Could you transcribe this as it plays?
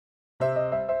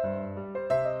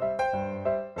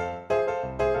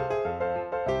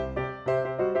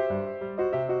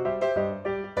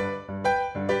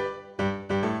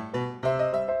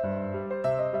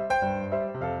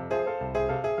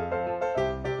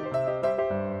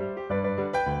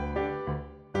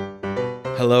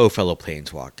Hello, fellow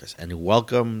planeswalkers, and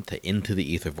welcome to Into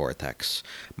the Ether Vortex.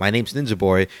 My name's Ninja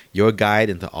Boy, your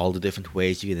guide into all the different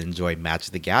ways you can enjoy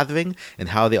Magic the Gathering and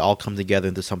how they all come together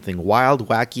into something wild,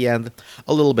 wacky, and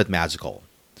a little bit magical.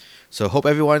 So hope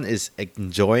everyone is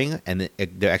enjoying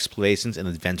their explorations and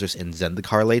adventures in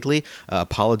Zendikar lately.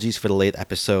 Apologies for the late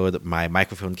episode. My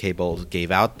microphone cable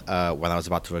gave out when I was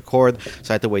about to record,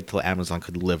 so I had to wait till Amazon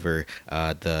could deliver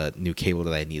the new cable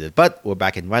that I needed. But we're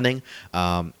back and running.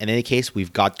 In any case,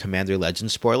 we've got Commander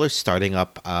Legends spoilers starting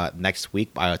up next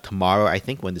week, tomorrow, I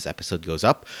think, when this episode goes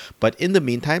up. But in the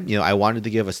meantime, I wanted to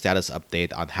give a status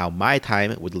update on how my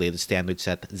time with the latest standard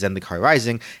set Zendikar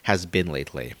Rising has been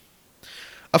lately.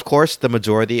 Of course, the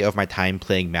majority of my time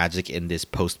playing Magic in this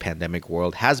post-pandemic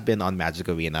world has been on Magic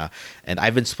Arena, and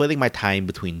I've been splitting my time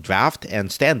between Draft and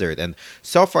Standard, and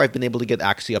so far I've been able to get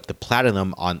actually up to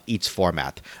Platinum on each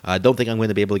format. I don't think I'm going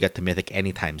to be able to get to Mythic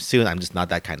anytime soon, I'm just not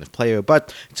that kind of player,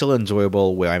 but it's still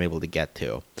enjoyable where I'm able to get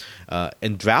to.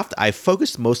 In Draft, I've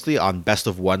focused mostly on Best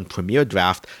of 1 Premier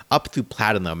Draft up through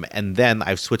Platinum, and then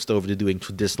I've switched over to doing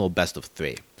traditional Best of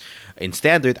 3. In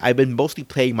Standard, I've been mostly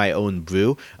playing my own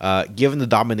brew, given the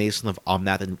domination of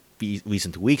Omnath in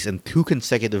recent weeks and 2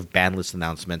 consecutive ban list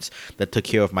announcements that took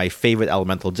care of my favorite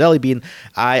elemental Jellybean.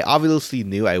 I obviously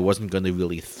knew I wasn't going to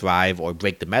really thrive or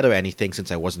break the meta or anything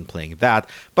since I wasn't playing that,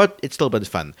 but it's still been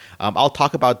fun. I'll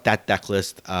talk about that deck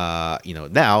list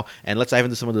now, and let's dive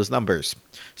into some of those numbers.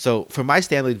 So for my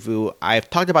Standard brew, I've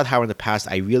talked about how in the past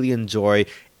I really enjoy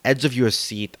edge of your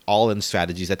seat all-in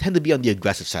strategies that tend to be on the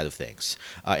aggressive side of things.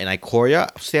 In Ikoria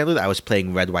Standard, I was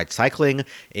playing red-white cycling.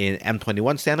 In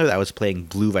M21 Standard, I was playing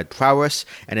blue-red prowess.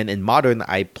 And then in Modern,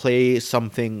 I play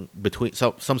something between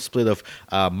some split of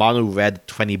mono-red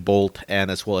 20 bolt and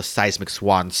as well as seismic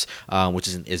swans, which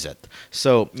is an Izzet.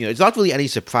 So it's not really any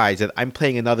surprise that I'm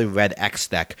playing another red X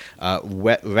deck,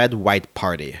 red-white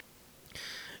party.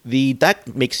 The deck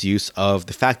makes use of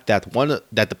the fact that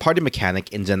the party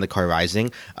mechanic in Zendikar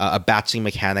Rising, a batching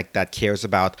mechanic that cares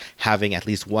about having at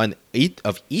least one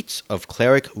of each of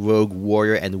cleric, rogue,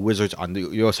 warrior, and wizards on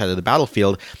your side of the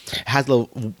battlefield, has a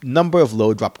number of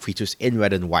low drop creatures in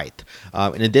red and white.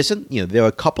 In addition, there are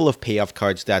a couple of payoff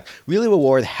cards that really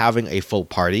reward having a full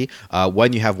party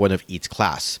when you have one of each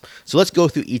class. So let's go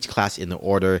through each class in the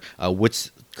order, which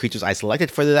creatures I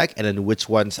selected for the deck, and then which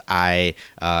ones I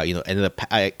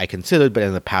considered but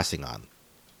ended up passing on.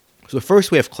 So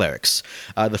first we have Clerics.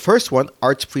 The first one,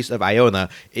 Archpriest of Iona,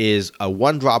 is a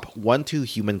 1-drop, 1/2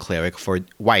 human cleric for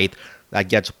white that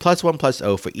gets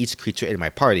 +1/+0 for each creature in my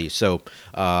party. So,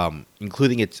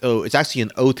 including it's actually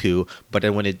an 0/2, but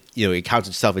then when it counts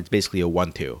itself, it's basically a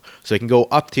 1/2. So it can go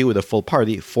up to with a full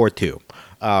party 4/2.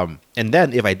 And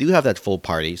then if I do have that full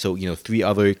party, so 3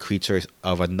 other creatures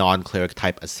of a non-cleric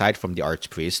type aside from the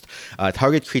Archpriest,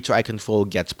 target creature I control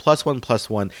gets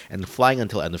 +1/+1 and flying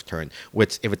until end of turn,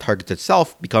 which if it targets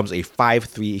itself becomes a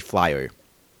 5/3 flyer.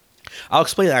 I'll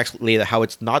explain later how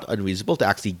it's not unreasonable to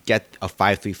actually get a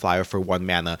 5/3 flyer for 1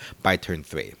 mana by turn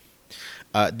 3.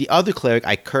 The other cleric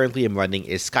I currently am running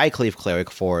is Skyclave Cleric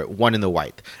for 1 in the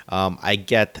white. I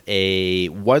get a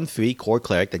 1/3 core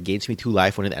cleric that gains me 2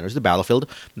 life when it enters the battlefield.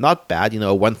 Not bad,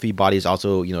 a 1/3 body is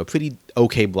also a pretty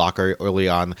okay blocker early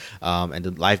on, and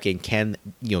the life gain can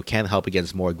help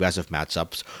against more aggressive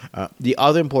matchups. The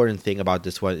other important thing about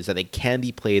this one is that it can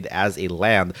be played as a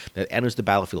land that enters the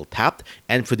battlefield tapped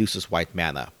and produces white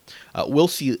mana. We'll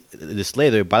see this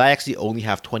later, but I actually only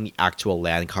have 20 actual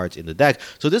land cards in the deck,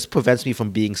 so this prevents me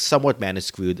from being somewhat mana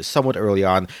screwed somewhat early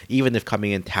on, even if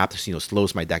coming in tapped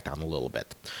slows my deck down a little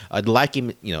bit. The life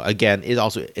game, again, is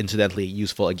also incidentally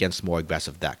useful against more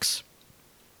aggressive decks.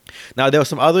 Now, there are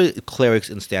some other clerics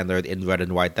in Standard in red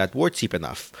and white that were cheap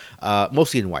enough,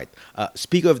 mostly in white.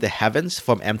 Speaker of the Heavens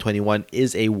from M21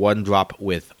 is a 1-drop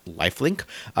with lifelink.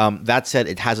 That said,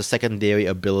 it has a secondary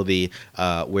ability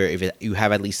where if you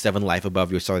have at least 7 life above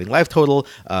your starting life total,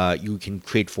 you can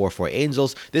create 4/4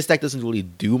 angels. This deck doesn't really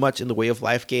do much in the way of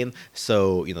life gain,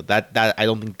 so that I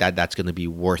don't think that's going to be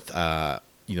worth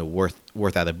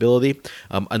that ability.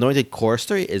 Anointed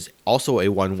Chorister is also a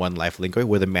 1/1 life linker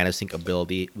with a mana sink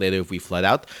ability later if we flood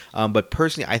out. But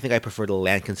personally, I think I prefer the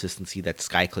land consistency that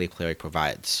Skyclave Cleric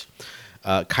provides.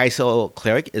 Kaisel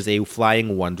Cleric is a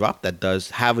flying 1-drop that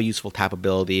does have a useful tap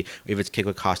ability if its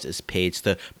kicker cost is paid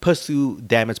to pursue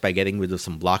damage by getting rid of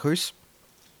some blockers.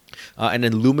 And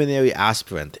then Luminary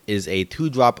Aspirant is a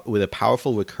 2-drop with a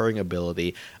powerful recurring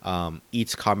ability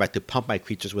each combat to pump my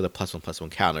creatures with a +1/+1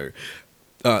 counter.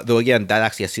 Though again, that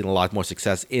actually has seen a lot more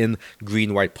success in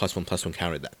green-white +1/+1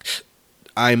 counter decks.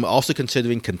 I'm also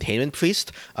considering Containment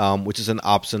Priest, which is an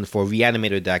option for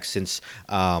Reanimator decks since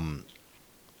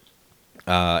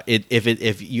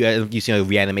If you are using a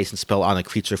reanimation spell on a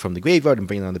creature from the graveyard and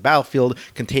bring it on the battlefield,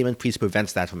 Containment Priest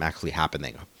prevents that from actually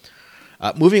happening.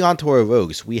 Moving on to our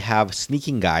rogues, we have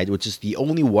Sneaking Guide, which is the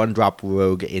only one-drop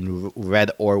rogue in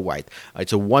red or white.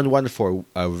 It's a 1/1 for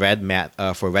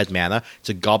red mana. It's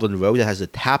a goblin rogue that has a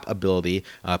tap ability,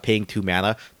 paying 2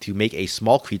 mana to make a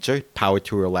small creature, power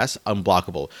 2 or less,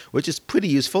 unblockable, which is pretty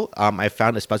useful. I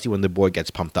found, especially when the board gets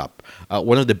pumped up.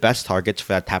 One of the best targets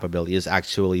for that tap ability is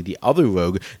actually the other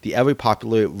rogue, the ever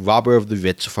popular Robber of the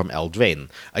Rich from Eldraine.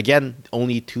 Again,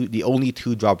 the only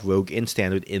 2-drop rogue in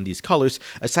standard in these colors,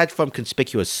 aside from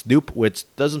Conspicuous Snoop, which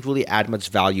doesn't really add much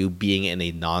value being in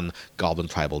a non-goblin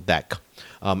tribal deck.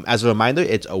 As a reminder,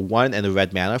 it's a 1 and a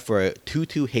red mana for a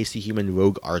 2/2 hasty human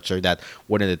rogue archer that,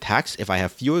 when it attacks, if I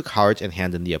have fewer cards in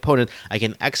hand than the opponent, I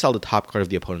can exile the top card of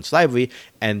the opponent's library,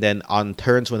 and then on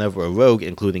turns whenever a rogue,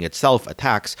 including itself,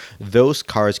 attacks, those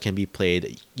cards can be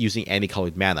played using any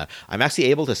colored mana. I'm actually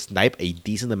able to snipe a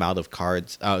decent amount of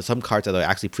cards, some cards that are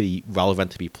actually pretty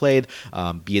relevant to be played,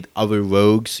 be it other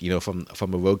rogues,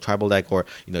 from a rogue tribal deck, or,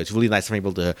 it's really nice if I'm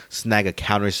able to snag a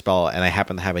counter spell and I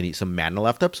happen to have some mana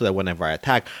left up so that whenever I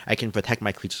attack, I can protect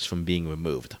my creatures from being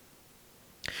removed.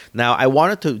 Now, I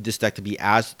wanted this deck to be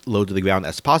as low to the ground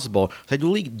as possible, so I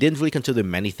didn't really consider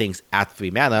many things at 3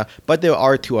 mana, but there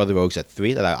are 2 other rogues at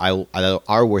 3 that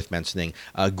are worth mentioning.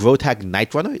 Grotag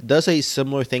Nightrunner does a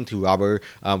similar thing to Robber.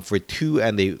 For 2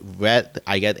 and a red,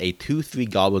 I get a 2/3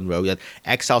 Goblin Rogue that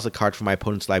exiles a card from my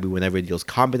opponent's library whenever it deals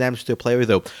combat damage to a player,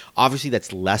 though obviously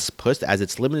that's less pushed, as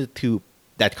it's limited to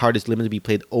that card is limited to be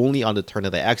played only on the turn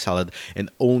that I exile it, and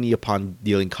only upon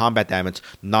dealing combat damage,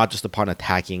 not just upon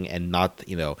attacking, and not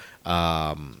not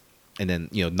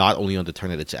only on the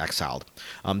turn that it's exiled.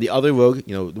 The other rogue,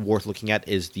 worth looking at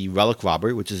is the Relic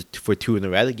Robber, which is for 2 in the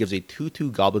red. It gives a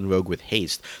 2/2 Goblin Rogue with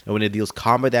haste. And when it deals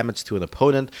combat damage to an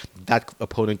opponent, that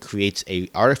opponent creates a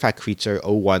artifact creature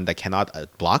 0/1 that cannot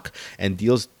block, and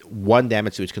deals 1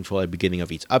 damage to its controller at the beginning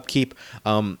of each upkeep.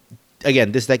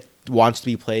 Again, this deck wants to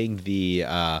be playing the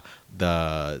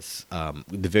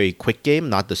very quick game,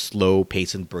 not the slow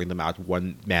pace and burn them out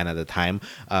 1 mana at a time.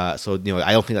 So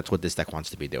I don't think that's what this deck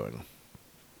wants to be doing.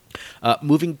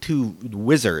 Moving to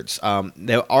Wizards,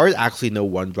 there are actually no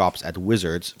 1-drops at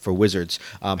Wizards.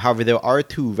 However, there are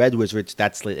 2 red Wizards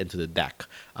that slid into the deck.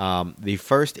 The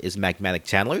first is Magmatic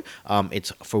Channeler.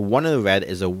 It's for 1 in the red,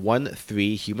 is a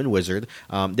 1/3 human wizard.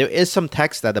 There is some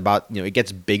text that about it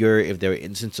gets bigger if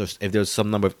there's some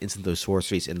number of instant or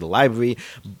sorceries in the library,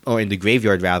 or in the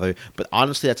graveyard rather. But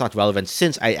honestly, that's not relevant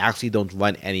since I actually don't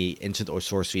run any instant or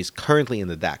sorceries currently in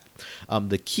the deck.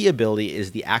 The key ability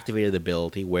is the activated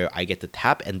ability, where I get to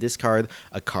tap and discard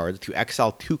a card to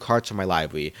exile 2 cards from my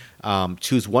library.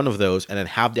 Choose one of those, and then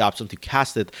have the option to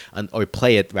cast it or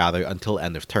play it rather until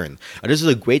end of turn. This is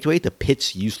a great way to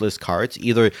pitch useless cards,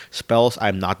 either spells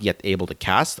I'm not yet able to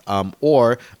cast,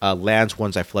 or lands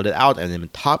once I flooded out and I'm in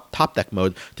top deck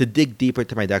mode to dig deeper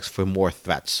to my decks for more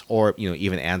threats or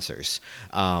even answers.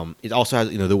 It also has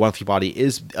the 1/3 body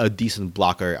is a decent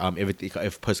blocker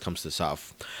if push comes to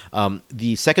shove.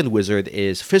 The second wizard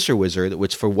is Fisher Wizard,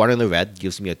 which for 1 in the red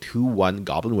gives me a 2/1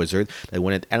 Goblin Wizard that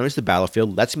when it enters the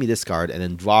battlefield lets me discard and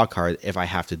then draw a card if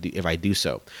I do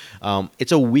so.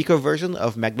 It's a weaker version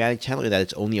of Magmatic Channeler that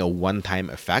it's only a 1-time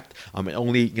effect. It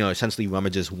only essentially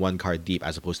rummages 1 card deep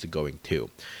as opposed to going 2.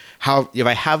 However, if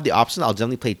I have the option, I'll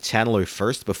generally play Channeler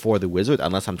first before the Wizard,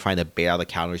 unless I'm trying to bait out a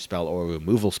counter spell or a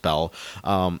removal spell.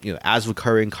 As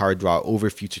recurring card draw over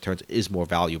future turns is more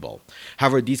valuable.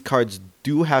 However, these cards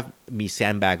do have me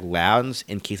sandbag lands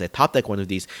in case I top deck one of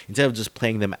these, instead of just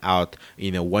playing them out,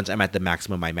 once I'm at the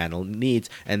maximum of my mana needs,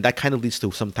 and that kind of leads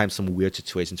to sometimes some weird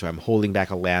situations where I'm holding back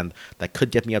a land that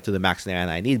could get me up to the max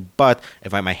mana I need, but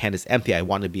if my hand is empty, I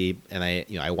want to be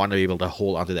able to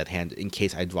hold onto that hand in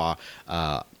case I draw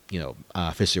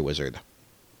Fisher Wizard.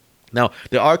 Now,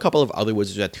 there are a couple of other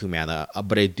wizards at 2 mana,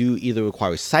 but I do either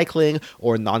require cycling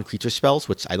or non-creature spells,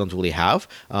 which I don't really have.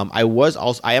 I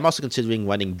am also considering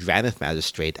running Drannith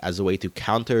Magistrate as a way to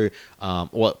counter,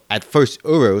 at first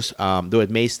Uros, though it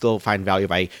may still find value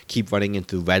if I keep running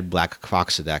into red-black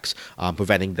Kroxa decks,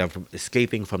 preventing them from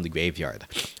escaping from the graveyard.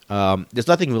 There's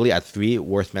nothing really at 3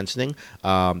 worth mentioning.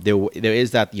 There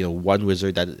is that 1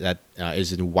 wizard that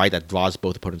is in white that draws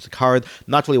both opponents a card.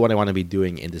 Not really what I want to be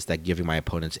doing in this deck, giving my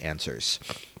opponents answers.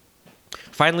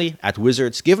 Finally, at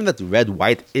Wizards, given that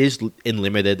red-white is in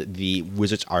limited the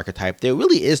Wizards archetype, there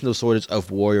really is no shortage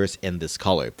of warriors in this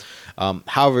color.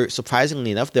 However,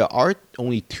 surprisingly enough, there are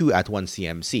only 2 at 1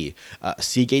 CMC.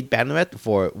 Seagate Banneret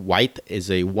for white is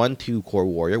a 1/2 core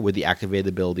warrior with the activated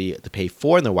ability to pay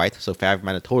 4 in the white, so 5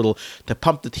 mana total, to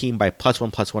pump the team by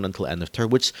 +1/+1 until end of turn,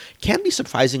 which can be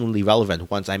surprisingly relevant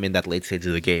once I'm in that late stage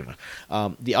of the game.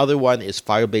 The other one is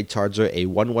Fireblade Charger, a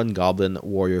 1/1 goblin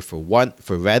warrior for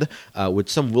red, with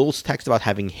some rules text about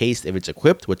having haste if it's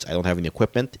equipped, which I don't have any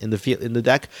equipment in the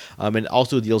deck, and it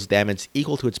also deals damage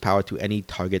equal to its power to any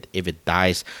target if it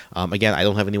dies. Again, I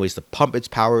don't have any ways to pump its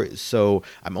power, so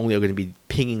I'm only going to be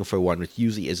pinging for 1, which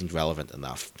usually isn't relevant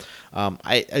enough.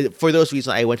 For those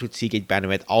reasons, I went with Seagate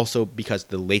Banneret, also because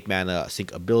the late mana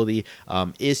sync ability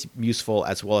is useful,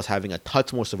 as well as having a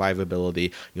touch more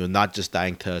survivability, not just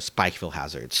dying to Spikefill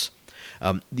hazards.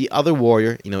 The other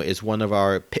warrior, is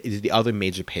the other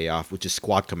major payoff, which is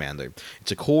Squad Commander.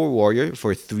 It's a core warrior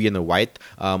for 3 in the white,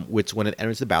 which when it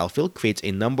enters the battlefield creates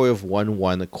a number of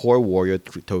 1/1 core warrior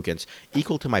tokens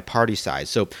equal to my party size.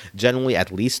 So generally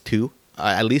at least 2.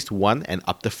 At least 1 and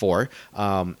up to 4.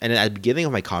 And then at the beginning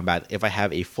of my combat, if I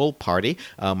have a full party,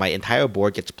 my entire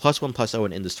board gets +1/+0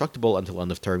 and indestructible until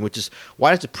end of turn, which is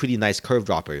why it's a pretty nice curve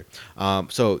dropper.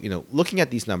 So looking at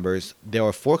these numbers, there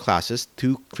are 4 classes,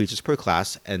 2 creatures per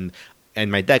class, and in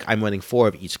my deck, I'm running 4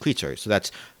 of each creature. So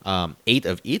that's 8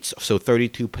 of each, so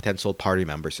 32 potential party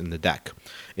members in the deck.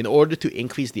 In order to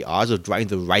increase the odds of drawing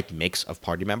the right mix of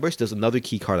party members, there's another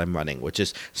key card I'm running, which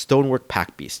is Stonework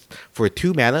Pack Beast. For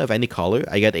 2 mana of any color,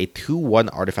 I get a 2/1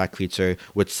 artifact creature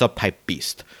with subtype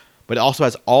Beast. But it also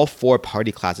has all 4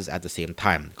 party classes at the same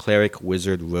time: Cleric,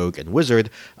 Wizard, Rogue, and Wizard.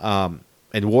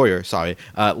 And Warrior,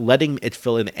 letting it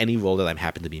fill in any role that I'm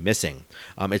happen to be missing.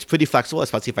 It's pretty flexible,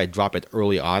 especially if I drop it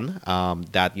early on.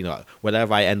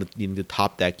 Whenever I end up needing the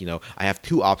top deck, I have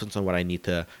 2 options on what I need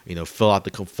to, fill out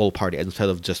the full party instead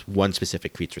of just one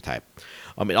specific creature type.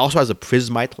 It also has a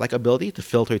Prismite-like ability to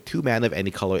filter 2 mana of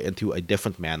any color into a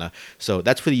different mana. So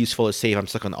that's pretty useful to say if I'm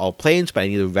stuck on all planes, but I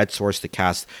need a red source to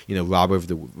cast, Robber of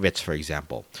the Rich, for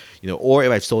example. Or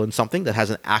if I've stolen something that has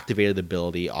an activated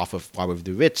ability off of Robber of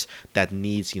the Rich that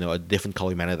needs, a different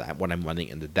color mana than what I'm running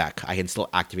in the deck, I can still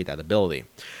activate that ability.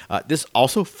 This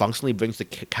also functionally brings the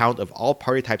count of all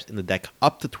party types in the deck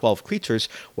up to 12 creatures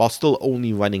while still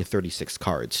only running 36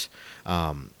 cards.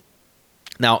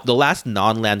 Now, the last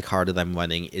non-land card that I'm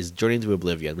running is Journey into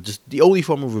Oblivion, which is the only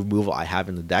form of removal I have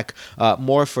in the deck,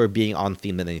 more for being on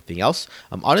theme than anything else.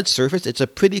 On its surface, it's a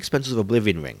pretty expensive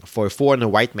Oblivion Ring. For 4 and a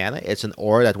white mana, it's an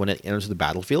aura that when it enters the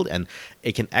battlefield, and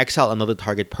it can exile another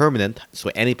target permanent,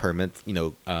 so any permanent,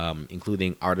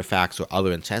 including artifacts or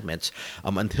other enchantments,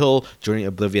 until Journey into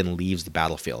Oblivion leaves the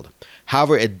battlefield.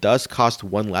 However, it does cost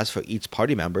 1 less for each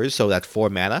party member, so that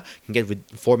 4 mana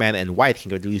and white can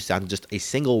get reduced down to just a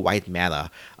single white mana,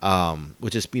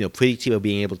 which is pretty cheap of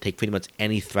being able to take pretty much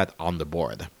any threat on the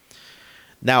board.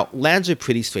 Now, lands are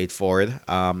pretty straightforward.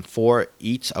 For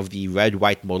each of the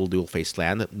red-white modal dual-face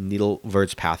land, Needle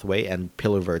Verge Pathway and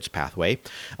Pillar Verge Pathway,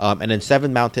 and then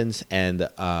 7 mountains and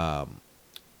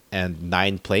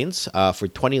 9 plains for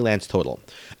 20 lands total.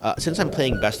 Since I'm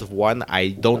playing best of 1, I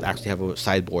don't actually have a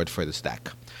sideboard for this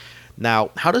deck. Now,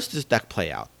 how does this deck play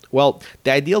out? Well,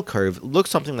 the ideal curve looks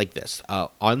something like this.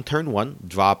 On turn 1,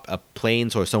 drop a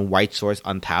plains or some white source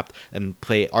untapped and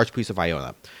play Archpriest of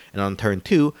Iona. And on turn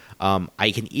 2,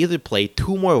 I can either play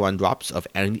 2 more 1-drops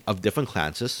of different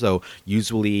classes. So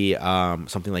usually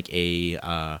something like the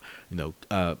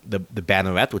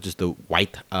Banneret, which is the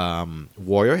white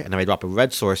warrior, and if I drop a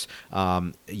red source,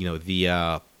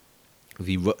 the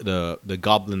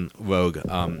Goblin Rogue.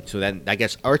 So then that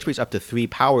gets Archpriest up to 3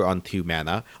 power on 2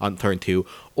 mana on turn 2.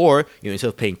 Or, instead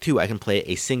of playing 2, I can play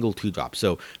a single 2-drop.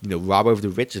 So, Robber of the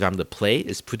Rich, if I'm to play,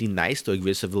 is pretty nice to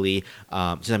aggressively,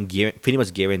 since I'm pretty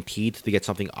much guaranteed to get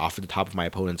something off the top of my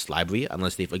opponent's library,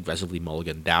 unless they've aggressively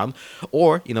mulliganed down.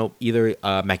 Or, either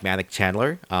Magmatic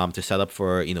Channeler to set up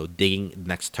for, digging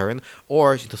next turn,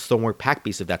 or the Stonework Pack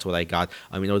Beast if that's what I got,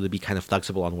 in order to be kind of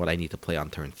flexible on what I need to play on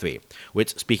turn 3.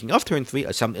 Which, speaking of turn 3,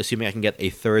 assuming I can get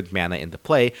a 3rd mana into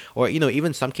play, or,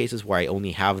 even some cases where I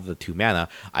only have the 2 mana,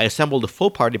 I assemble the full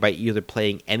party by either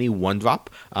playing any 1-drop,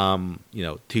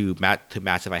 to match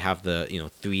if I have the,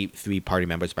 three party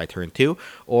members by turn 2,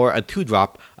 or a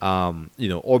 2-drop,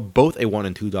 or both a 1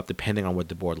 and 2-drop, depending on what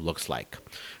the board looks like.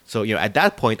 So, at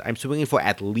that point, I'm swinging for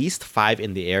at least 5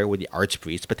 in the air with the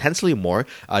Archpriest, potentially more,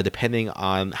 depending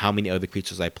on how many other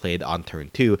creatures I played on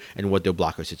turn 2 and what their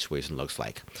blocker situation looks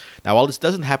like. Now, while this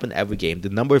doesn't happen every game, the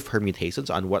number of permutations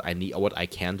on what I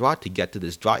can draw to get to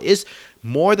this draw is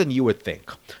more than you would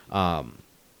think.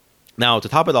 Now, to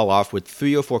top it all off, with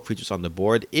 3 or 4 creatures on the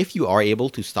board, if you are able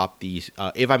to stop these,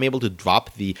 if I'm able to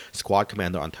drop the squad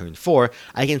commander on turn 4,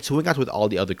 I can swing out with all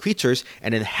the other creatures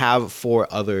and then have 4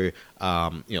 other,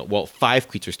 5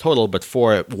 creatures total, but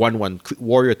 4 1/1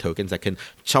 warrior tokens that can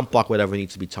chump block whatever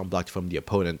needs to be chump blocked from the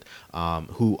opponent,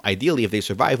 who ideally, if they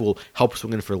survive, will help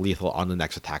swing in for lethal on the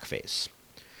next attack phase.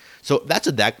 So that's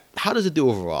a deck. How does it do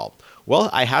overall? Well,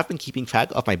 I have been keeping track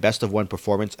of my best of 1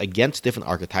 performance against different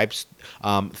archetypes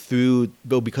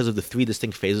because of the 3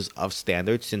 distinct phases of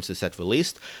Standard since the set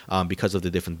released, because of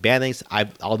the different bannings.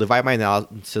 I'll divide my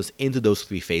analysis into those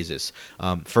 3 phases.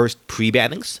 First,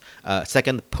 pre-bannings,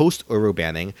 second, post-Uro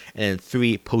banning, and then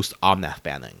 3, post-Omnath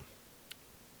banning.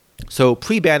 So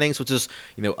pre-bannings, which is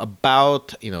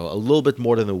about a little bit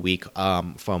more than a week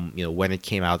from when it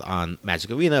came out on Magic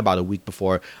Arena, about a week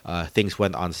before things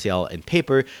went on sale in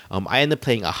paper. I ended up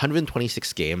playing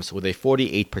 126 games with a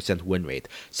 48% win rate,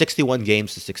 61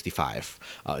 games to 65.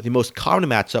 The most common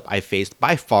matchup I faced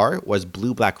by far was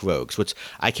Blue-Black Rogues, which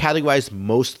I categorized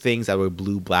most things that were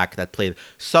Blue-Black that played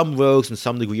some Rogues and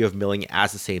some degree of milling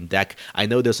as the same deck. I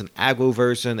know there's an aggro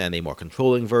version and a more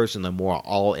controlling version, a more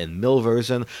all-in mill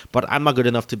version, but I'm not good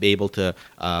enough to be able to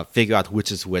figure out which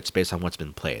is which based on what's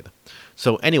been played.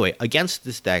 So anyway, against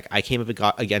this deck, I came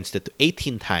up against it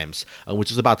 18 times,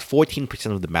 which is about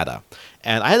 14% of the meta.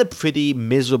 And I had a pretty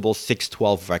miserable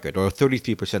 6-12 record, or a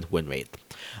 33% win rate.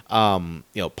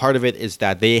 Part of it is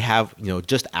that they have,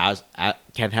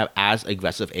 can have as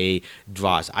aggressive a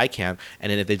draw as I can.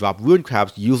 And then if they drop Ruin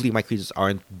Crabs, usually my creatures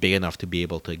aren't big enough to be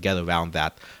able to get around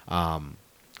that.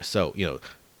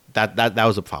 That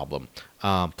was a problem.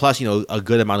 Plus, a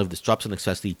good amount of disruption,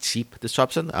 especially cheap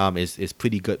disruption, is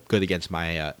pretty good against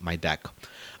my deck.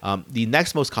 The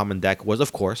next most common deck was,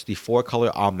 of course, the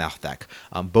 4-color Omnath deck,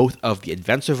 both of the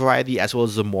adventure variety as well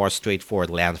as the more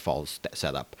straightforward landfall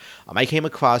setup. I came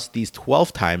across these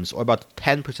 12 times, or about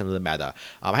 10% of the meta.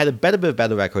 I had a bit of a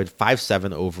better record,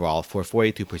 5-7 overall, for a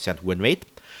 42% win rate.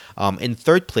 In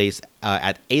third place,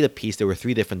 at 8 apiece, there were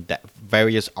 3 different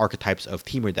various archetypes of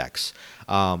Temur decks.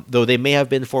 Though they may have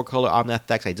been 4-color Omnath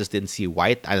decks, I just didn't see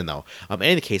white. I don't know. In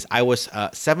any case, I was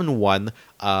 7-1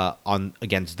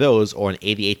 against those, or an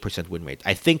 88% win rate.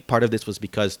 I think part of this was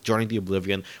because Journey to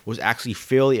Oblivion was actually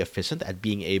fairly efficient at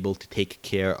being able to take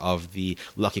care of the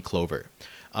Lucky Clover.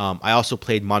 I also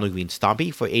played Mono Green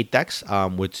Stompy for 8 decks,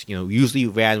 which usually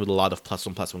ran with a lot of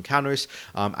 +1/+1 counters.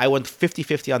 I went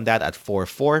 50-50 on that at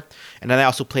 4-4, and then I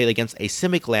also played against a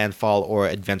Simic Landfall or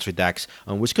Adventure decks,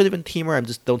 which could have been Temur. I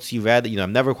just don't see red.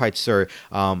 I'm never quite sure.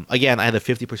 Again, I had a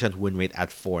 50% win rate at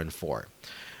 4-4.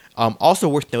 Also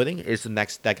worth noting is the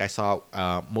next deck I saw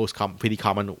pretty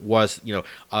common was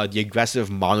the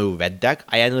aggressive mono red deck.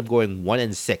 I ended up going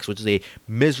 1-6, which is a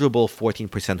miserable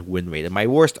 14% win rate, and my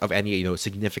worst of any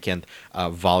significant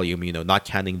volume. Not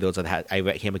counting those that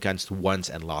I came against once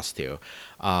and lost to.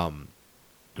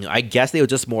 I guess they were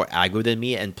just more aggro than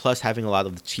me, and plus having a lot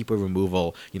of the cheaper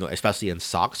removal, especially in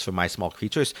socks for my small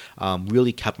creatures,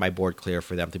 really kept my board clear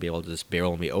for them to be able to just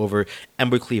barrel me over.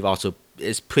 Embercleave also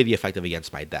is pretty effective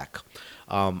against my deck.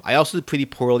 I also did pretty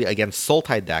poorly against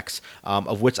Sultai decks,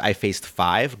 of which I faced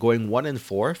 5, going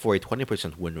 1-4 for a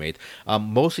 20% win rate.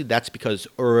 Mostly that's because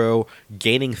Uro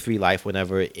gaining 3 life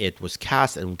whenever it was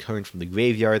cast and returned from the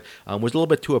graveyard was a little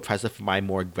bit too oppressive for my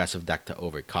more aggressive deck to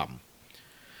overcome.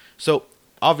 So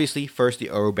obviously, first the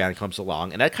Uro ban comes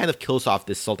along, and that kind of kills off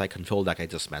this Sultai control deck I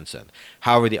just mentioned.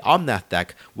 However, the Omnath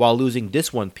deck, while losing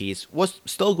this one piece, was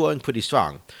still going pretty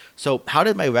strong. So how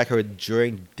did my record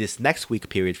during this next week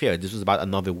period fare? This was about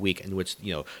another week in which,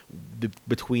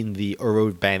 between the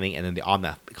Uro banning and then the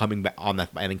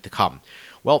Omnath banning to come.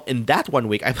 Well, in that 1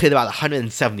 week, I played about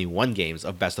 171 games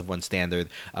of Best of 1 Standard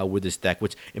with this deck,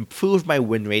 which improved my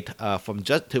win rate from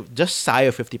just shy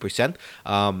of 50%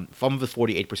 from the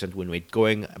 48% win rate,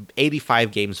 going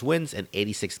 85 games wins and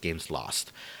 86 games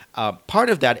lost. Part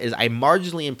of that is I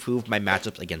marginally improved my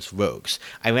matchups against Rogues.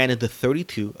 I ran into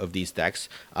 32 of these decks,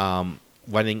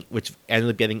 which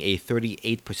ended up getting a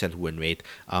 38% win rate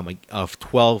of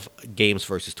 12 games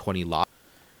versus 20 lost.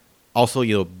 Also,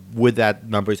 with that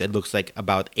numbers, it looks like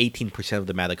about 18% of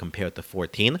the meta compared to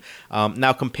 14.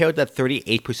 Now, compare that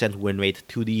 38% win rate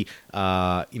to the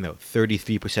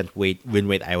 33% win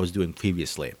rate I was doing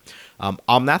previously.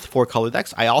 Omnath 4-color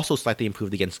decks, I also slightly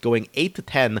improved against, going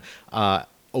 8-10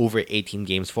 over 18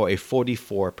 games for a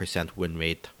 44% win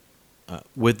rate,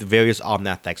 with various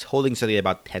Omnath decks holding steady at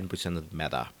about 10% of the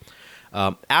meta.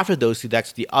 After those two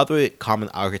decks, the other common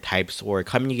archetypes were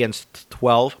coming against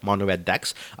 12 mono red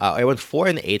decks. I went 4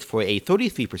 and 8 for a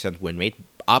 33% win rate,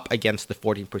 up against the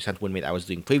 14% win rate I was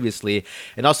doing previously,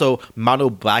 and also mono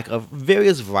black of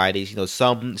various varieties.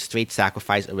 Some straight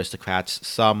sacrifice aristocrats,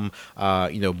 some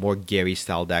more Gary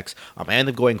style decks. I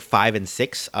ended up going 5 and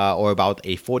 6, or about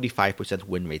a 45%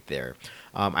 win rate there.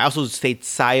 I also stayed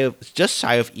just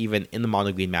shy of even in the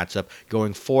mono green matchup,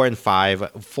 going 4 and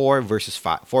 5, 4 versus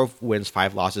 5, 4 wins,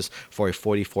 5 losses for a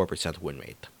 44% win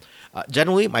rate.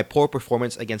 Generally, my poor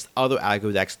performance against other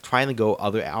aggro decks trying to go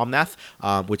other Omnath,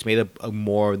 which made a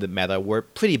more of the meta, were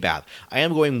pretty bad. I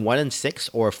am going 1 and 6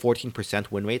 or a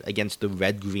 14% win rate against the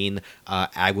red-green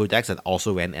aggro decks that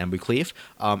also ran Embercleave,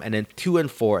 and then 2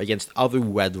 and 4 against other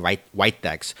red-white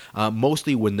decks,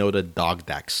 mostly Winota dog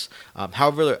decks.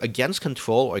 However, against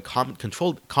control or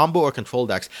combo or control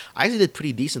decks, I actually did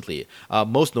pretty decently.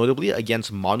 Most notably,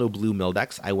 against mono blue mill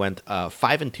decks, I went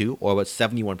 5 and 2 or about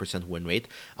 71% win rate.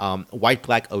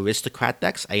 White-black aristocrat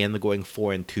decks, I ended up going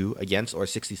 4 and 2 against, or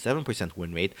 67%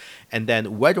 win rate. And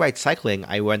then red-white cycling,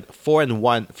 I went 4 and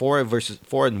 1 at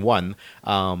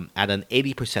an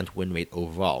 80% win rate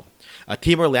overall.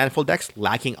 Temur landfall decks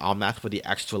lacking Omnath for the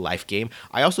extra life game,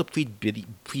 I also beat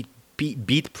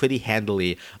pretty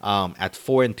handily at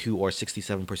 4 and 2 or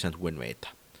 67% win rate.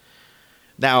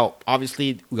 Now,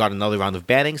 obviously, we got another round of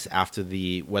bannings after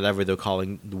the whatever they're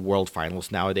calling the World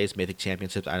Finals nowadays, Mythic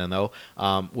Championships, I don't know,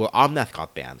 where Omnath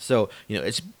got banned. So,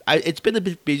 it's been a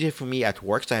bit busy for me at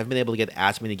work, so I haven't been able to get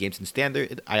as many games in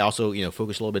Standard. I also,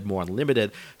 focus a little bit more on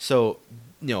Limited. So,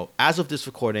 as of this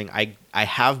recording, I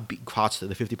have crossed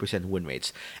the 50% win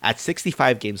rates. At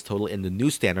 65 games total in the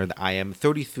new Standard, I am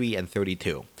 33 and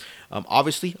 32.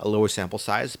 Obviously, a lower sample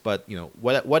size, but,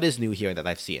 what is new here that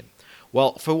I've seen?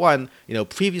 Well, for one,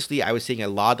 previously I was seeing a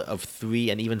lot of 3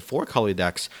 and even 4 color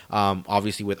decks,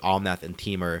 obviously with Omnath and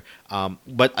Temur.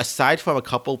 But aside from a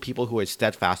couple people who are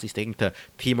steadfastly sticking to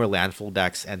Temur landfall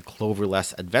decks and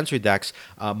Cloverless adventure decks,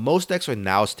 most decks are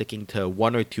now sticking to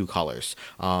 1 or 2 colors.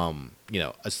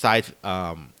 Aside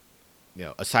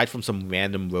from some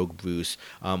random rogue brews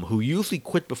who usually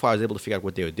quit before I was able to figure out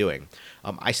what they were doing.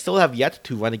 I still have yet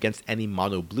to run against any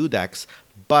mono blue decks,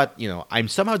 but I'm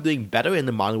somehow doing better in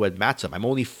the mono red matchup. I'm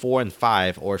only 4 and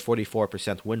 5 or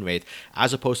 44% win rate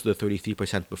as opposed to the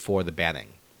 33% before the banning.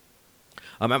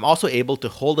 I'm also able to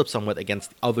hold up somewhat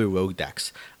against other rogue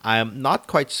decks. I'm not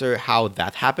quite sure how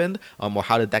that happened, or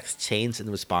how the decks changed in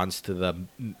response to the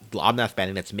Omnath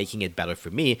banning that's making it better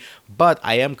for me, but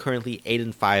I am currently 8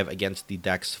 and 5 against the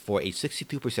decks for a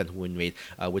 62% win rate,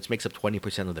 which makes up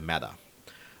 20% of the meta.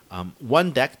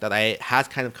 One deck that has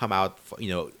kind of come out, from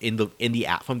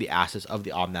the ashes of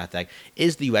the Omnath deck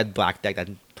is the red-black deck that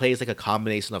plays like a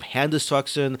combination of hand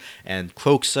destruction and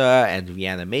Kroxa and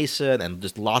reanimation and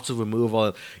just lots of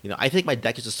removal. I think my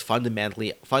deck is just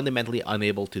fundamentally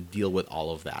unable to deal with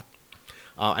all of that.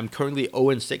 I'm currently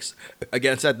 0 and 6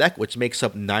 against that deck, which makes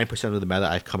up 9% of the meta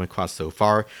I've come across so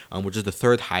far, which is the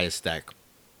third highest deck.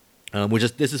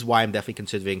 This is why I'm definitely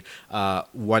considering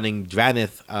running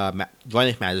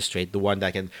Drannith Magistrate, the one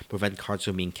that can prevent cards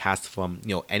from being cast from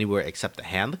anywhere except the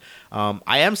hand.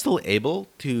 I am still able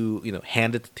to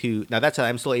hand it to, now that said,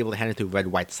 I'm still able to hand it to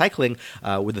red-white cycling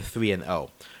with a 3 and 0.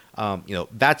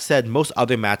 That said, most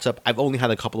other matchup I've only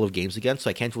had a couple of games against, so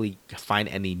I can't really find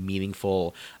any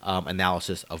meaningful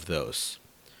analysis of those.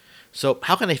 So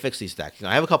how can I fix these decks?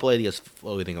 I have a couple ideas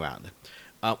floating around.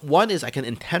 One is I can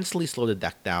intensely slow the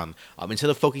deck down instead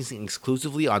of focusing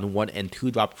exclusively on 1 and 2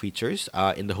 drop creatures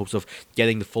in the hopes of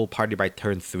getting the full party by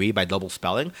turn 3 by double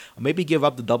spelling. Maybe give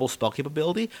up the double spell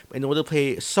capability in order to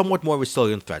play somewhat more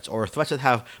resilient threats or threats that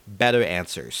have better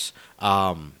answers.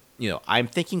 I'm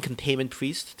thinking Containment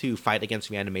Priest to fight against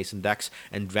reanimation decks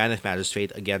and Drannith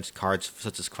Magistrate against cards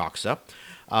such as Kroxa.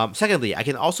 Secondly, I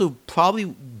can also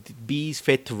probably be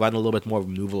fit to run a little bit more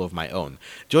removal of my own.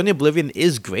 Journey Oblivion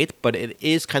is great, but it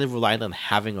is kind of reliant on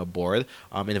having a board.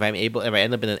 And if I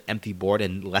end up in an empty board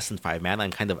and less than 5 mana,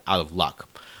 I'm kind of out of luck.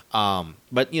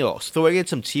 But throwing in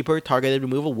some cheaper targeted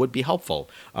removal would be helpful.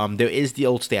 There is the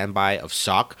old standby of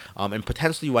Shock, and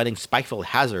potentially running Spikefield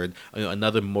Hazard,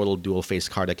 another mortal dual face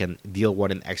card that can deal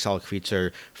 1 and exile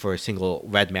creature for a single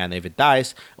red mana if it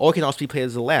dies, or it can also be played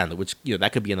as a land, which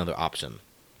that could be another option.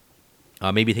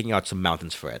 Maybe taking out some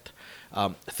mountains for it.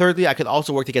 Thirdly, I could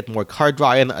also work to get more card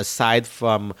draw in aside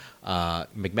from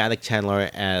Magmatic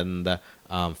Channeler and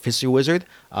Fissure Wizard.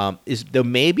 There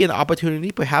may be an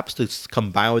opportunity perhaps to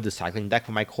combine with the cycling deck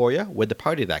from Ikoria with the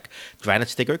party deck. Drannith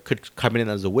Sticker could come in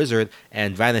as a wizard,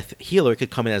 and Drannith Healer could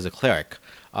come in as a cleric.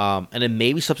 and then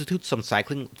maybe substitute some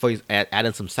cycling add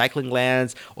in some cycling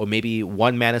lands, or maybe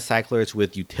 1 mana cyclers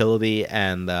with utility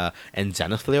and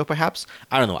Zenith Flare perhaps.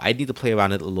 I don't know. I need to play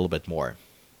around it a little bit more.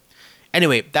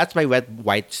 Anyway, that's my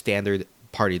red-white standard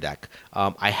party deck.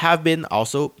 I have been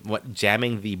also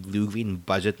jamming the blue-green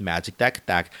budget Magic deck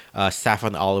that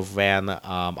Saffron Olive ran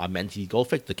on Mentee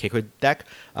Goldfish, the kicker deck.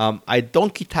 I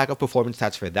don't keep track of performance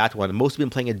stats for that one. I've mostly been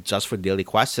playing it just for daily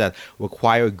quests that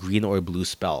require green or blue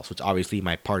spells, which obviously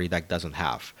my party deck doesn't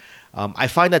have. I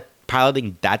find that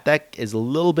piloting that deck is a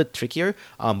little bit trickier,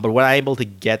 but when I'm able to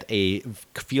get a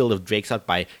field of Drakes out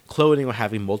by cloning or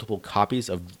having multiple copies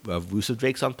of Roost of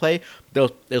Drakes on play,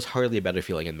 there's hardly a better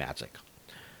feeling in Magic.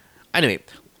 Anyway,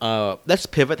 let's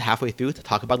pivot halfway through to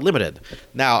talk about Limited.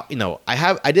 Now,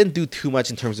 I didn't do too much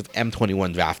in terms of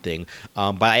M21 drafting,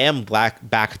 but I am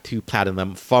back to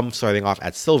Platinum from starting off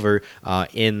at Silver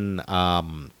in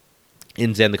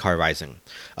Zendikar Rising.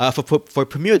 For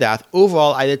Premier Draft,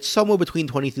 overall, I did somewhere between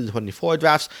 22 to 24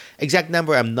 drafts. Exact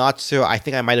number, I'm not sure. I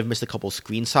think I might have missed a couple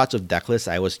screenshots of deck lists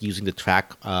I was using to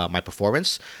track my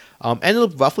performance. Ended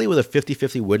up roughly with a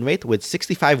 50-50 win rate with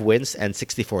 65 wins and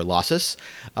 64 losses.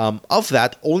 Of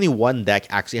that, only one deck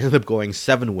actually ended up going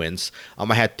 7 wins.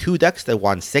 I had 2 decks that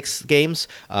won 6 games,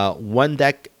 1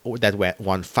 deck that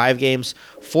won 5 games,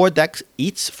 4 decks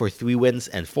each for 3 wins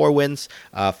and 4 wins,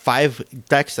 5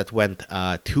 decks that went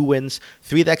 2 wins,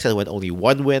 3 decks that went only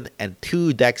 1 win, and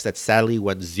 2 decks that sadly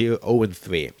went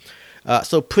 0-3.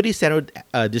 So pretty standard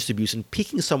distribution,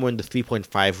 peaking somewhere in the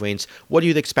 3.5 range. What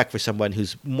you'd expect for someone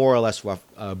who's more or less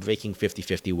breaking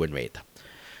 50-50 win rate.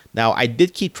 Now, I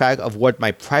did keep track of what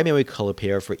my primary color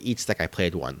pair for each deck I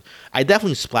played won. I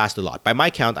definitely splashed a lot. By my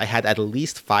count, I had at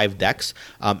least 5 decks,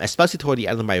 especially toward the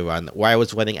end of my run, where I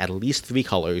was winning at least 3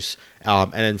 colors,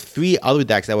 and then 3 other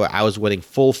decks that I was winning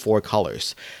full 4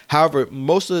 colors. However,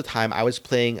 most of the time, I was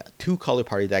playing 2 color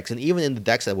party decks, and even in the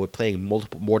decks that were playing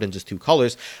more than just 2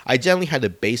 colors, I generally had a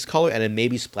base color and then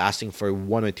maybe splashing for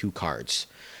 1 or 2 cards.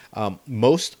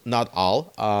 Most, not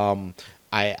all.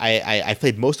 I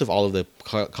played most of all of the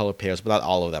color pairs, but not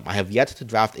all of them. I have yet to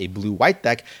draft a blue-white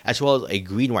deck as well as a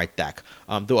green-white deck.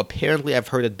 Though apparently I've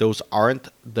heard that those aren't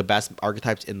the best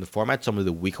archetypes in the format, some of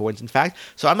the weaker ones in fact,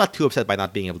 so I'm not too upset by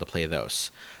not being able to play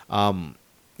those.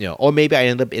 Or maybe I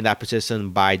end up in that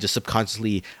position by just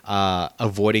subconsciously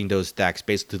avoiding those decks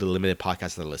based on the limited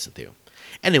podcasts that I listen to.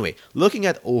 Anyway, looking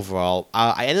at overall,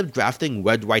 I ended up drafting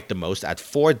red-white the most at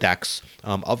 4 decks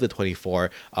of the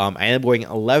 24. I ended up going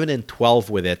 11 and 12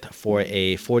 with it for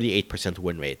a 48%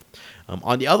 win rate.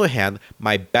 On the other hand,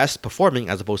 my best performing,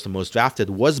 as opposed to most drafted,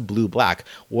 was blue-black,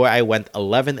 where I went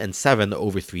 11 and 7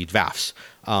 over 3 drafts.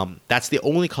 That's the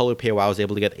only color pair where I was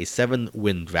able to get a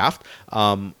 7-win draft,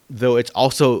 though it's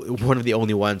also one of the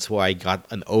only ones where I got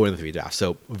an 0-3 draft.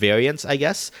 So variance, I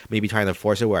guess, maybe trying to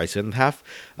force it where I shouldn't have.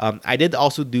 I did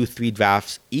also do 3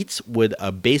 drafts each with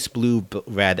a base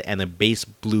blue-red and a base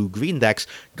blue-green decks,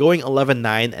 going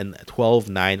 11-9 and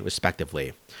 12-9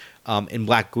 respectively. In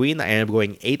black-green, I ended up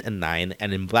going 8 and 9,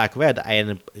 and in black-red, I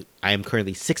am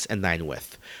currently 6 and 9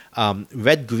 with.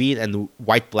 Red-green and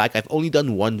white-black, I've only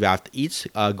done 1 draft each,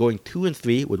 going 2 and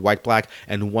 3 with white-black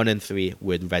and 1 and 3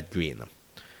 with red-green.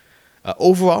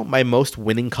 Overall, my most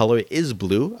winning color is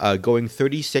blue, going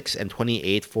 36 and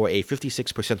 28 for a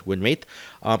 56% win rate.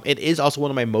 It is also one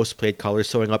of my most played colors,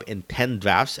 showing up in 10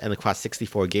 drafts and across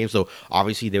 64 games. So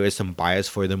obviously there is some bias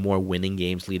for the more winning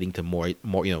games leading to more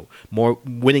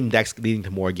winning decks leading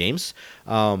to more games.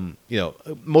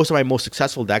 Most of my most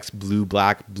successful decks: blue,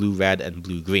 black, blue, red, and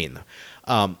blue, green.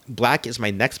 Black is my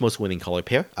next most winning color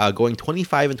pair, going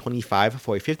 25 and 25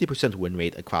 for a 50% win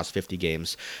rate across 50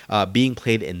 games, being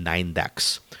played in 9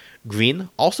 decks. Green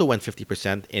also went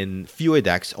 50% in fewer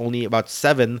decks, only about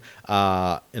 7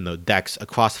 decks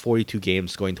across 42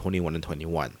 games, going 21 and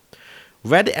 21.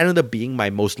 Red ended up being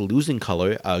my most losing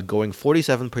color, going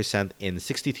 47% in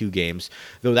 62 games,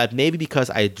 though that may be because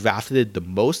I drafted it the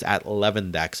most at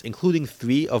 11 decks, including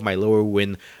 3 of my lower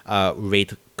win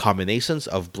rate combinations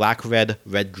of black-red,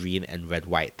 red-green, and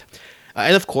red-white.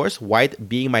 And of course, white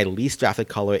being my least drafted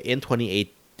color in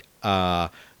 28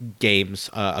 games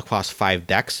across 5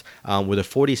 decks, with a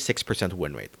 46%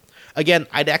 win rate. Again,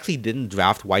 I actually didn't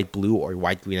draft white-blue or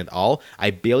white-green at all.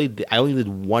 I only did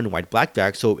 1 white-black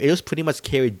deck, so it was pretty much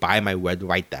carried by my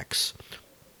red-white decks.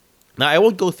 Now, I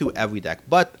won't go through every deck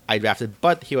I drafted,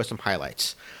 but here are some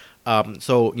highlights.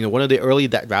 So one of the early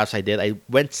drafts I did, I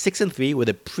went 6-3 with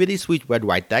a pretty sweet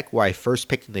red-white deck where I first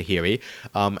picked Nahiri,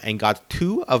 and got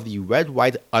 2 of the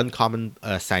red-white uncommon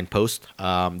signpost,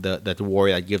 the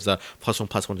warrior that gives a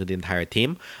 +1/+1 to the entire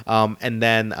team, and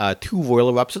then 2 royal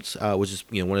eruptions, which is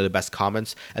one of the best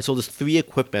commons, as well as 3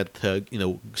 equipment to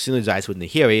synergize with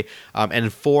Nahiri,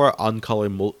 and 4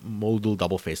 uncolored modal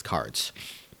double face cards.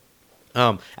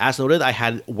 As noted, I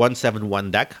had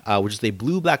 171 deck, which is a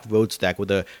blue-black roads deck with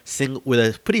a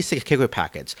pretty sick kicker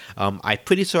package. I'm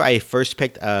pretty sure I first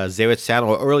picked Xerath Sand,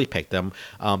 or early picked them,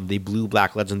 the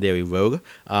blue-black legendary rogue,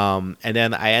 and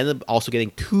then I ended up also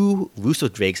getting 2 Rooster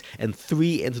Drakes and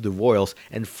 3 into the Royals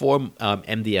and 4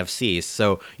 MDFCs.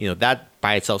 So that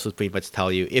by itself would pretty much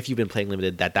tell you, if you've been playing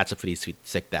limited, that's a pretty sweet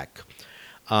sick deck.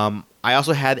 I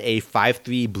also had a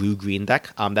 5-3 blue-green deck.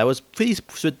 That was pretty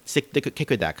sick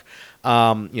kicker deck.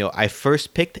 I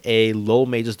first picked a low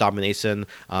Mage's Domination,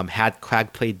 had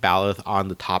Cragplate Baloth on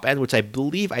the top end, which I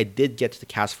believe I did get to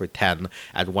cast for 10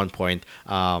 at one point,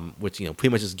 which pretty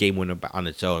much is game winner on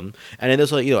its own. And then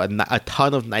there's a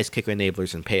ton of nice kicker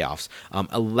enablers and payoffs.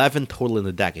 11 total in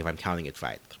the deck if I'm counting it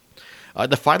right.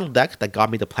 The final deck that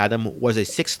got me to Platinum was a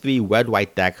 6-3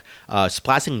 red-white deck,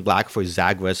 splashing black for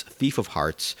Zagras, Thief of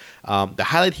Hearts. The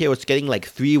highlight here was getting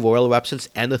 3 Royal Eruptions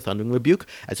and a Thundering Rebuke,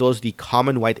 as well as the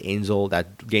common white Angel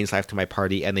that gains life to my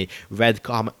party, and a red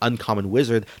uncommon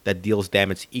Wizard that deals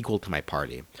damage equal to my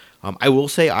party. I will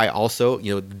say I also,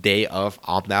 the day of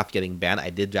Omnath getting banned, I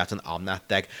did draft an Omnath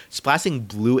deck, splashing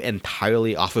blue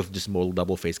entirely off of just modal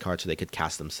double face cards so they could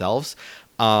cast themselves.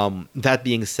 That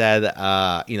being said,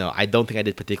 I don't think I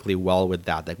did particularly well with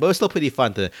that deck, but it was still pretty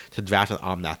fun to draft an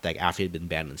Omnath deck after it had been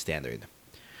banned in Standard.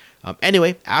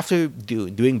 Anyway, after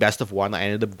doing best of 1, I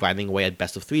ended up grinding away at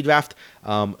best of 3 draft.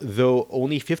 Though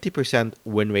only 50%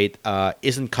 win rate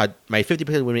isn't cut. My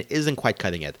 50% win rate isn't quite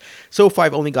cutting it. So far,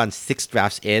 I've only gone 6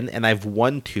 drafts in, and I've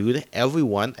won 2 every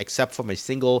one except for my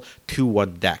single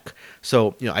 2-1 deck.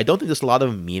 So I don't think there's a lot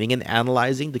of meaning in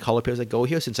analyzing the color pairs that go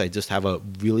here, since I just have a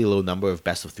really low number of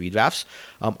best of 3 drafts.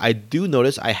 I do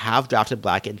notice I have drafted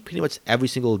black in pretty much every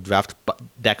single draft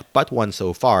deck but 1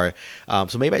 so far.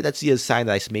 So maybe that's a sign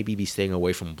that I should maybe be staying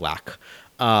away from black.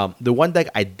 The one deck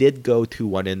I did go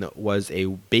 2-1 in was a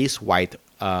base white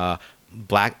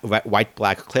white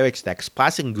black clerics deck,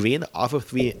 splashing green off of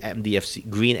 3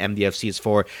 green MDFCs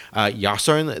for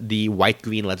Yasarn, the white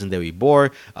green legendary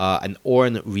boar, an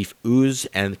Oran Reef Ooze,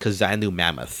 and Kazandu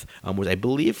Mammoth, which I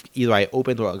believe either I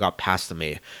opened or got passed to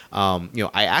me.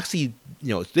 I actually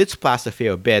did splash a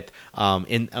fair bit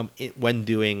when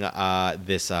doing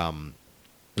this.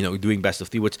 Doing best of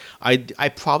 3, which I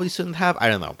probably shouldn't have. I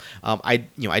don't know.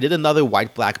 I did another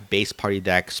white-black base party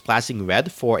deck, splashing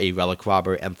red for a Relic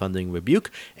Robber and Thundering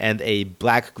Rebuke, and a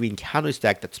black-green counters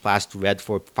deck that splashed red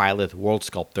for Violet World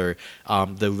Sculptor,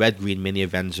 the red-green Mini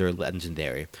Avenger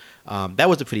Legendary. That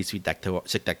was a pretty sick deck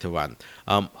to run.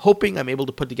 Hoping I'm able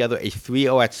to put together a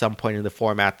 3-0 at some point in the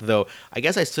format, though I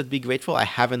guess I should be grateful I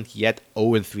haven't yet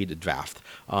 0-3 the draft.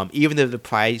 Even if the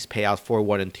prize payout for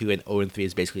 1 and 2 and 0-3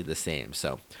 is basically the same.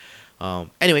 So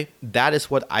anyway, that is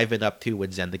what I've been up to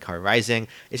with Zendikar Rising.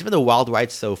 It's been a wild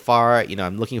ride so far.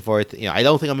 I'm looking forward to, I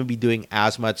don't think I'm going to be doing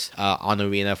as much on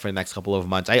Arena for the next couple of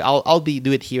months. I'll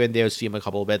do it here and there, stream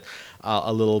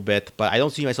a little bit, but I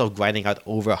don't see myself grinding out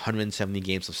over 170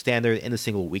 games of Standard in a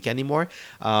single week anymore.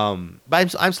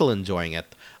 But I'm still enjoying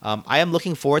it. I am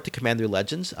looking forward to Commander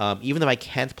Legends. Even if I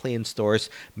can't play in stores,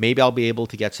 maybe I'll be able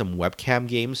to get some webcam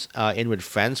games in with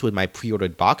friends with my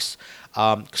pre-ordered box.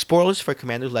 Spoilers for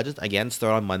Commander Legends, again,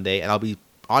 start on Monday, and I'll be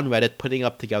on Reddit putting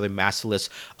up together master lists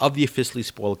of the officially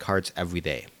spoiled cards every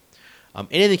day. In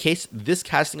any case, this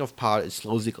casting of power is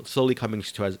slowly coming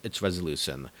to its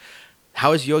resolution.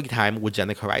 How has your time with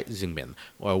Zendikar Rising been?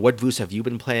 Or what Vus have you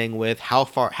been playing with? How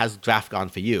far has draft gone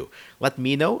for you? Let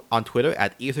me know on Twitter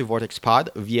at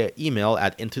EtherVortexPod, via email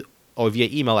at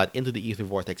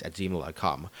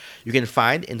intotheethervortex@gmail.com. You can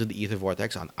find Into the Ether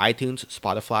Vortex on iTunes,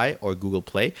 Spotify, or Google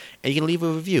Play, and you can leave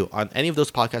a review on any of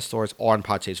those podcast stores or on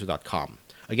podchaser.com.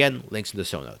 Again, links in the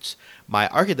show notes. My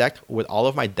Architect with all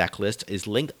of my deck list is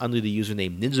linked under the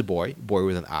username NinjaBoy, boy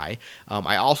with an I.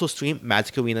 I also stream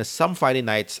Magic Arena some Friday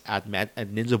nights at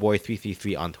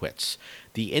NinjaBoy333 on Twitch.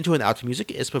 The intro and outro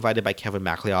music is provided by Kevin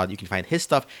MacLeod. You can find his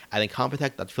stuff at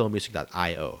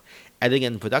incompetech.filmmusic.io. Editing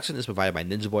and production is provided by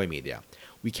NinjaBoy Media.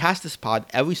 We cast this pod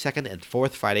every second and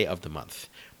fourth Friday of the month.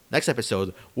 Next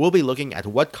episode, we'll be looking at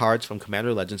what cards from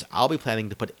Commander Legends I'll be planning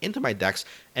to put into my decks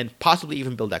and possibly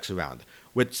even build decks around.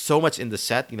 With so much in the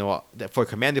set, for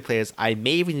Commander players, I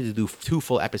may even need to do 2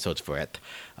 full episodes for it.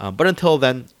 But until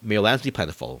then, may your lands be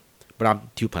plentiful, but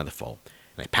not too plentiful.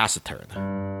 And I pass the turn.